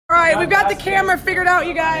right, we've got the camera figured out,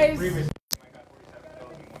 you guys.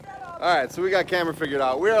 All right, so we got camera figured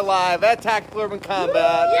out. We are live at Tactical Urban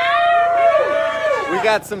Combat. Yeah! We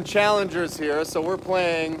got some challengers here, so we're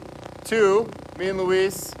playing 2, me and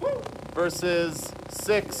Luis, versus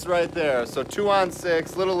 6 right there. So 2 on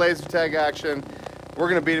 6, little laser tag action. We're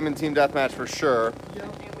gonna beat him in team deathmatch for sure.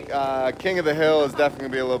 King of the Hill is definitely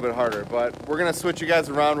gonna be a little bit harder, but we're gonna switch you guys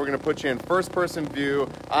around. We're gonna put you in first person view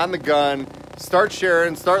on the gun. Start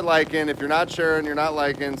sharing, start liking. If you're not sharing, you're not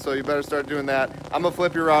liking, so you better start doing that. I'm gonna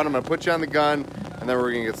flip you around, I'm gonna put you on the gun, and then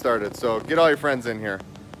we're gonna get started. So get all your friends in here.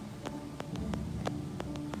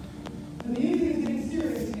 The music is getting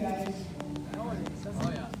serious, guys.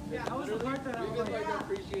 Oh yeah. Yeah, I was the part that I was like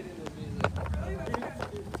appreciating the music.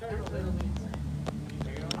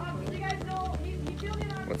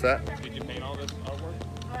 What's that? Did you paint all this artwork?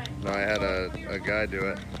 No, I had a guy do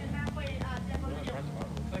it.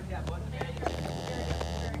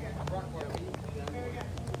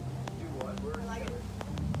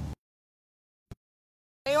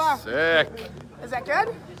 There you are. Sick. Is that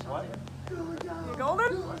good? You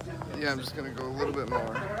golden? Yeah, I'm just gonna go a little bit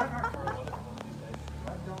more.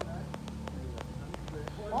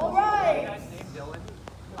 All right.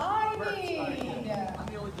 I need. I'm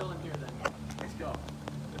the only Dylan here then. Let's go.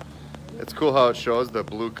 It's cool how it shows the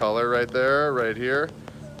blue color right there, right here.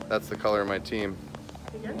 That's the color of my team.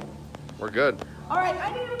 We're good. All right,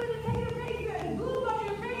 I need everybody to take your faces. Blue on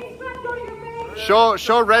your face, red go to your face.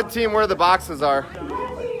 Show red team where the boxes are. Red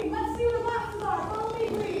team, let's see where the boxes are. Follow me,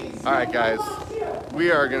 please. All right, guys.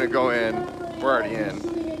 We are gonna go in. We're already in.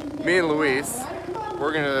 Me and Luis.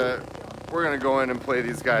 We're gonna go in and play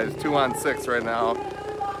these guys 2 on 6 right now.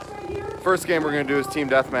 First game we're gonna do is team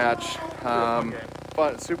deathmatch.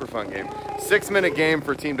 Fun, super fun game. 6-minute game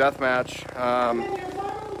for team deathmatch.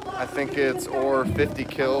 I think it's or 50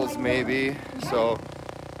 kills maybe. So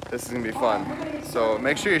this is gonna be fun. So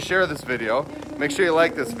make sure you share this video. Make sure you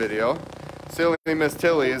like this video. Silly Miss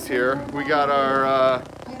Tilly is here. We got our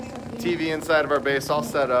TV inside of our base all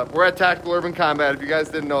set up. We're at Tactical Urban Combat, if you guys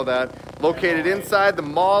didn't know that. Located inside the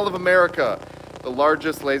Mall of America, the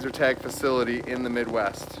largest laser tag facility in the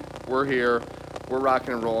Midwest. We're here, we're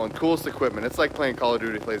rocking and rolling. Coolest equipment. It's like playing Call of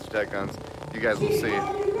Duty laser tag guns. You guys will see.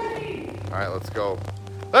 All right, let's go.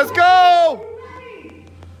 Let's go!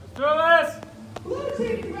 Let's do this! Blue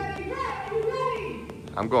team, ready, red, are you ready?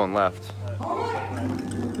 I'm going left. All right.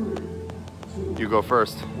 You go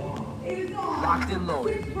first. It is on. Locked and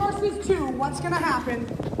loaded. 6 versus 2. What's gonna happen?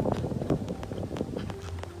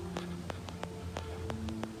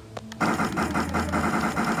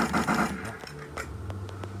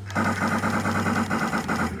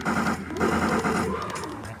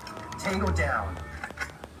 Tango down.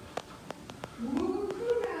 Move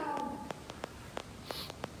now.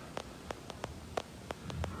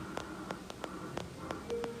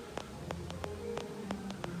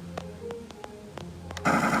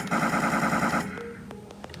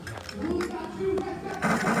 Blue's got 2, red's got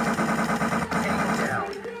 2. Tango down.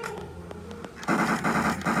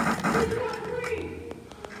 Blue's got 3.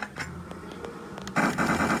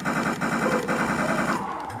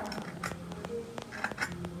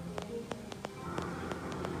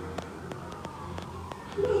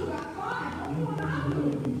 Blue's got 5.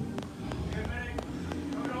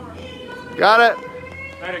 Got it.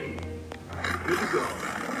 Ready.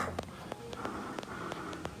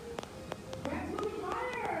 Red's moving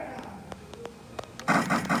fire.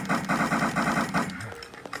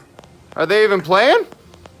 Are they even playing?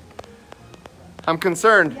 I'm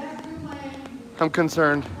concerned. Yes, you're playing. I'm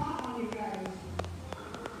concerned. Hot on you guys.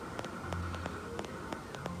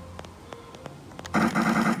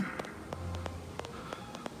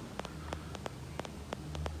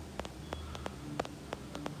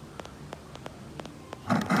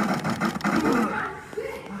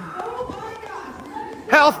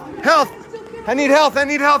 Health! Health! I need health! I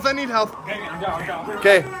need health! I need health! Okay, I'm down.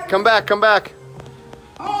 Okay, come back, come back.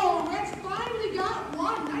 Oh, Red's finally got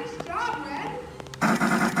one. Nice job, Red.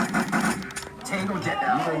 Tango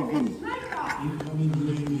down. Nice job.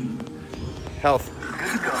 Health.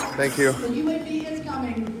 Thank you. The UAV is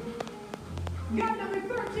coming. Gun number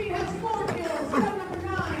 13 has 4 kills. Gun number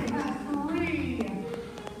 9 has 3.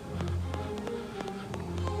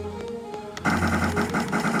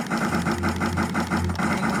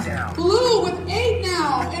 Tango down. Blue with 8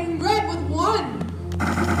 now, and red with 1.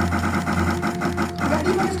 Red,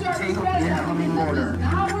 you better start Tango spreading down, out because order. it's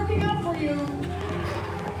not working out for you.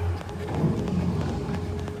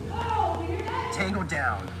 Oh, you hear that? Tango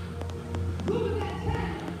down. Blue is at 10,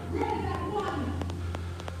 red is at 1.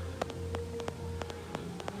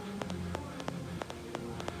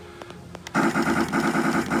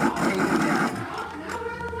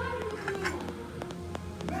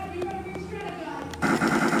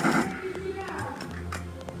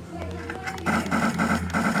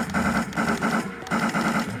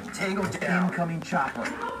 Incoming chopper.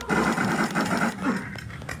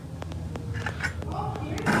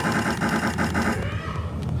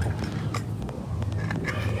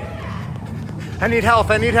 I need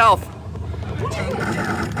health, I need health.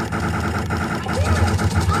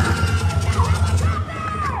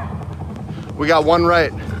 We got one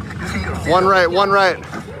right. One right, one right.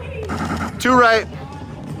 Two right.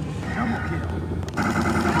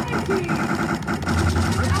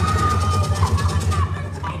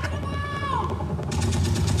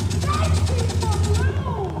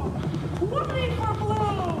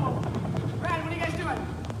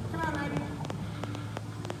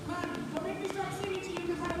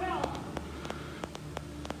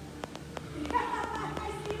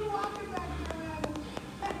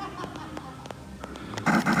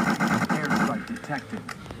 Detected.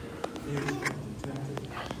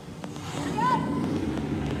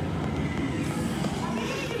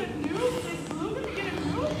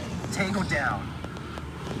 Tango down.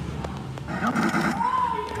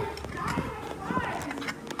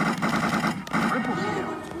 Triple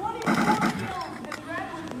kill. 24 kills and red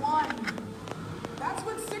with 1. That's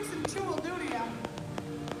what 6 and 2 will do to you.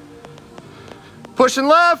 Pushing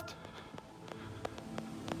left.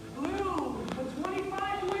 Blue with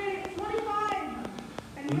 25 wins, 25,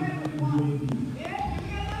 and red with 1. Yeah,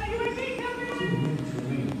 you got another UAV coverage.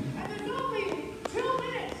 And there's only 2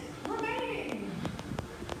 minutes remaining.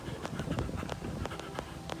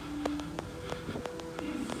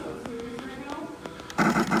 He's so serious right now.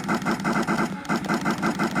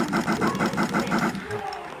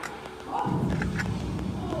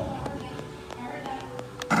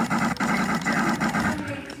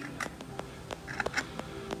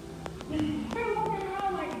 We're looking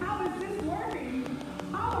around like, how is this working?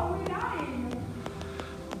 How are we dying?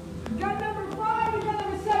 Gun number 5 and gun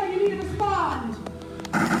number 7, you need to respond.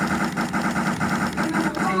 Gun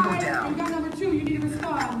number 5 and gun number 2, you need to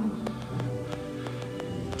respond.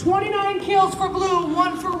 29 kills for blue,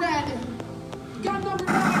 1 for red. Gun number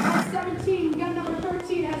 9 has 17, gun number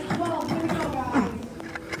 13 has 12. Here we go, guys.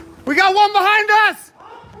 We got one behind us.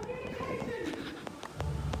 Communication.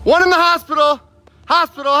 One in the hospital.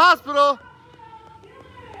 Hospital, hospital.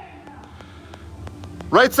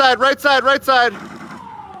 Right side, right side, right side.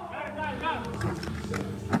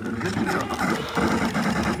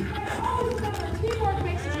 Teamwork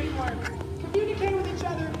makes the dream work. Communicate with each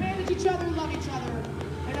other, manage each other, love each other,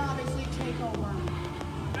 and obviously take over.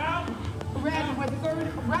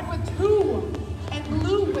 Red with 2, and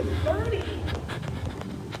blue with 30.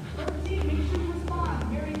 13, make sure you respond.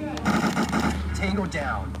 Very good. Tango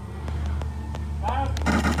down.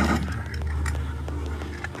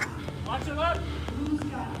 Watch it up. Blue's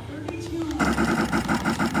got 32.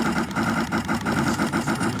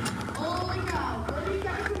 Holy cow, 30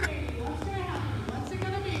 seconds remaining. What's gonna happen? What's it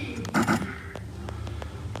gonna be?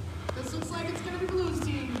 This looks like it's gonna be Blue's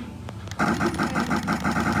team.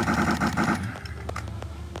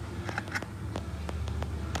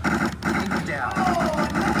 Tango down. Oh,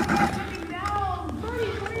 another guy taken down.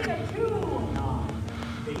 33 to 2.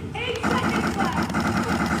 8 seconds left.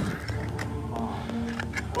 4.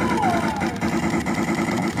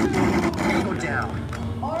 Tango down.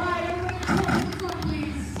 All right, everybody, come to the front,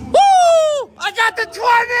 please. Woo! I got the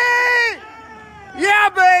 20! Yeah,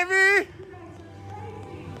 baby!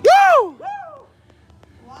 Woo!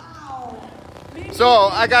 Wow. So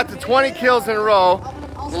I got the 20 kills in a row.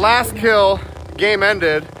 The last kill, game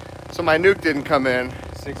ended, so my nuke didn't come in.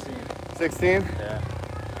 16. 16? Yeah.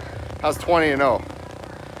 I was 20 and 0.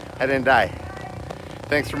 I didn't die.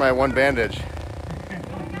 Thanks for my 1 bandage.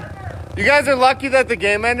 You guys are lucky that the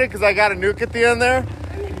game ended because I got a nuke at the end there.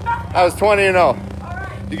 I was 20 and 0.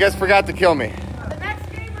 You guys forgot to kill me. The next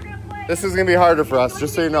game we're gonna play. This is gonna be harder for us,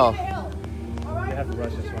 just so you know. All right. You have to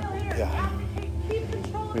rush this one. Yeah. Keep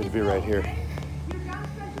control. We need to be right here. Your gun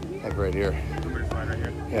session here. Like right here. Somebody's fine right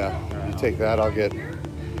here. Yeah. You take that, I'll get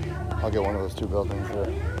one of those 2 buildings there.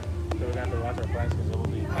 So we're gonna have to watch our flanks because it will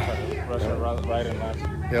be rush right and left.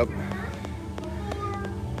 Yep.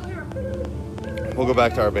 We'll go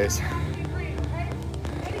back to our base.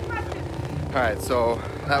 Alright, so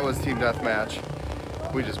that was team deathmatch.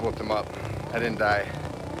 We just whooped them up. I didn't die.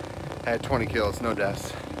 I had 20 kills, no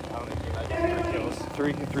deaths. I gave him 3 kills.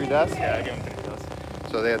 Three deaths? Yeah, I gave him 3 kills.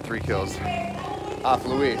 So they had 3 kills. Off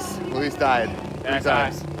Luis. Luis died 3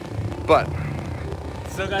 times. But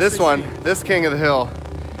Still got this 16. one, this King of the Hill,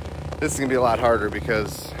 this is gonna be a lot harder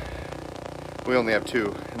because we only have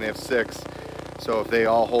 2 and they have 6. So if they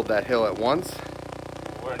all hold that hill at once,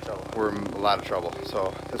 We're in trouble. we're in a lot of trouble.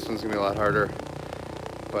 So this one's gonna be a lot harder.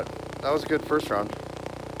 But that was a good first round.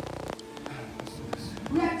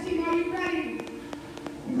 Red team, are you ready?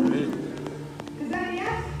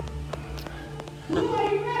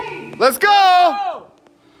 Let's go!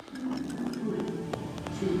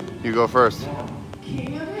 You go first.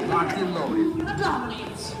 Locked and loaded.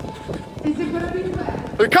 Is it gonna be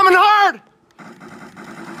red? They're coming hard!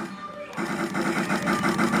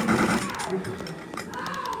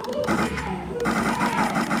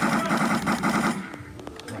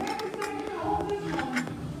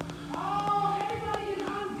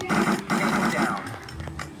 Tango down.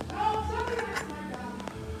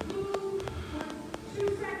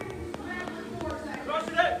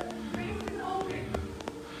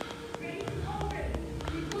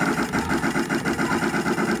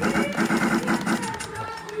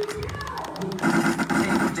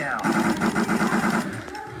 Tango down.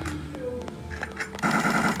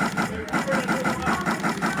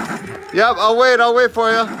 Yep, I'll wait for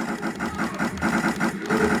you.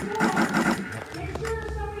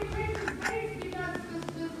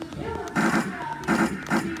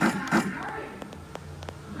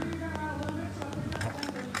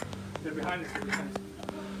 They're behind us. They're behind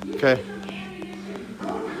us. Okay.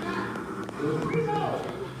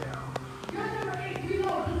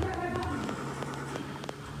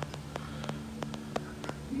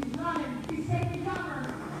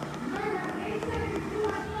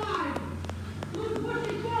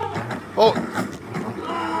 Oh.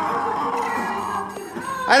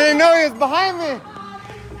 I didn't know he was behind me.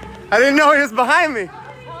 I didn't know he was behind me.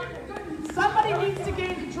 Somebody needs to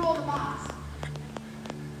gain control of the box.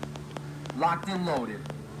 Locked and loaded.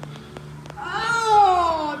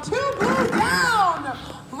 Oh, 2 blue down.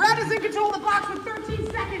 Red is in control of the box with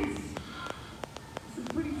 13 seconds. This is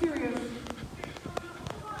pretty serious.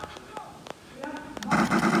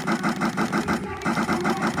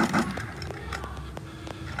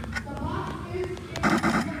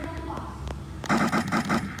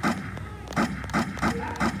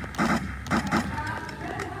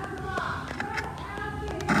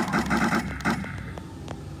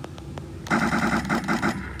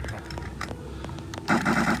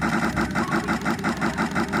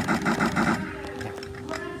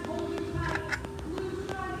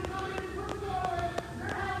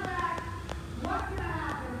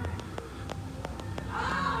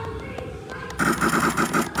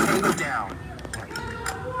 Tango down.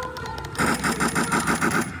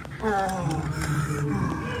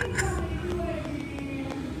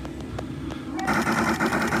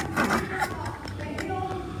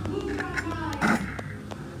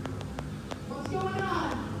 What's going on?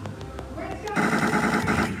 Red's got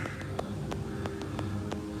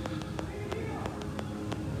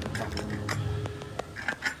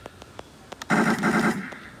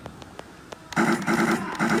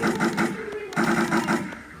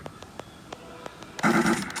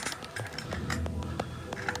Tango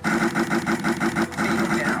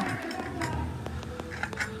down.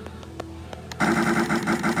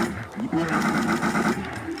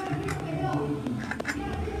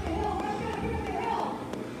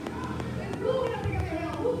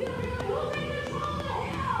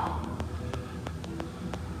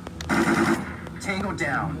 Tango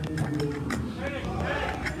down.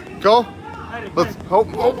 Go. Let's hope.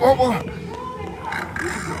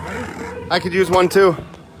 I could use one too.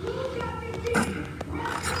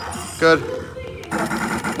 Good.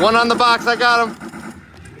 One on the box. I got him.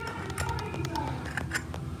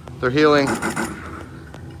 They're healing.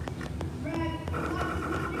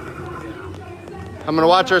 I'm gonna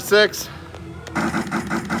watch our 6.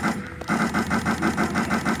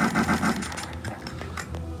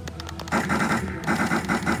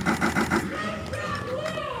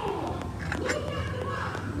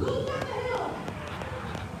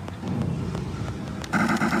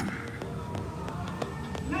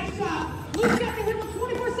 nice job. Luke's got the hit with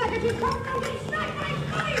 24 seconds. He's coming down. He's sniped. Nice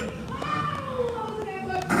fight. Oh, that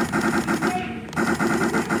was an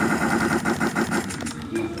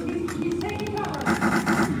ambush. He's taking cover.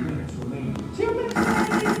 2 minutes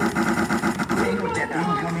remaining. Tango down.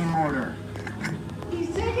 Incoming mortar. He's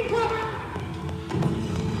taking cover.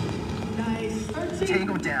 Nice. 13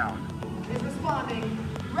 Tango down. is responding.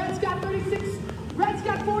 Red's got 36. Red's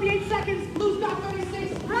got 48 seconds. Blue's got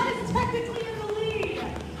 36. Red is technically in the lead.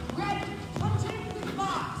 Red, come take this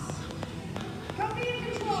box. Come be in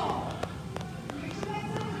control. Make sure that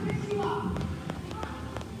someone picks you up.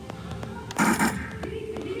 You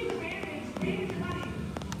need advantage. Maybe it's money.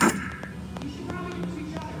 You should probably use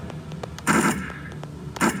each other.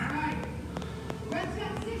 All right. Red's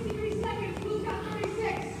got 63 seconds. Blue's got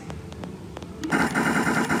 36.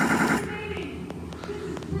 Remaining. This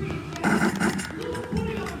is pretty intense. Blue's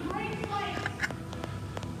putting up a great fight.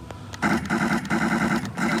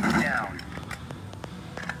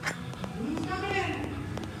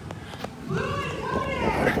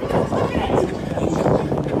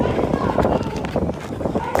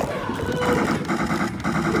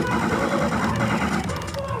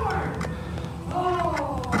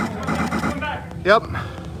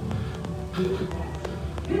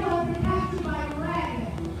 Kill has been captured by Red.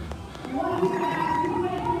 You want to have to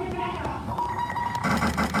win for your backup.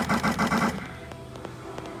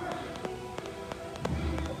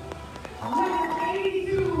 Red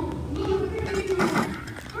 82, Blue 52,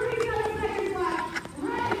 37 seconds left.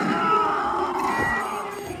 Red.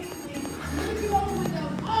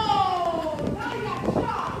 Oh, now he got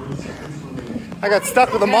shot. I got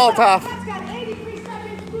stuck with a Molotov. Red's got 83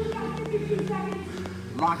 seconds, Blue's got 52 seconds.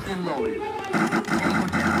 Locked and loaded. Tango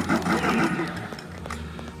down.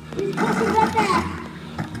 He's pushing that back.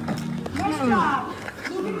 Nice job.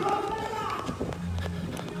 Blue can close that back.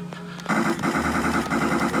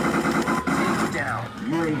 Tango down.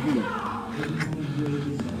 UAV.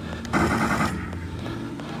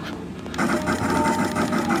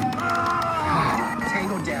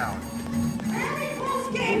 Tango down. Very close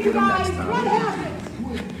game, you guys. Red has it.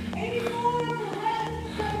 84 for Red,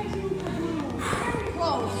 72 for Blue. Very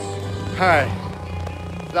close. All right,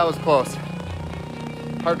 that was close.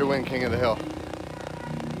 Hard to win King of the Hill.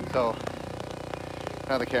 So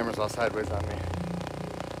now the camera's all sideways on me.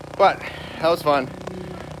 But that was fun.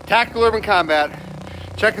 Tactical Urban Combat.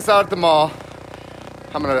 Check us out at the mall.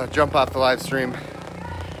 I'm gonna jump off the live stream.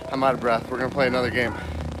 I'm out of breath. We're gonna play another game.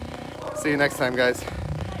 See you next time, guys.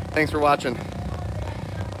 Thanks for watching.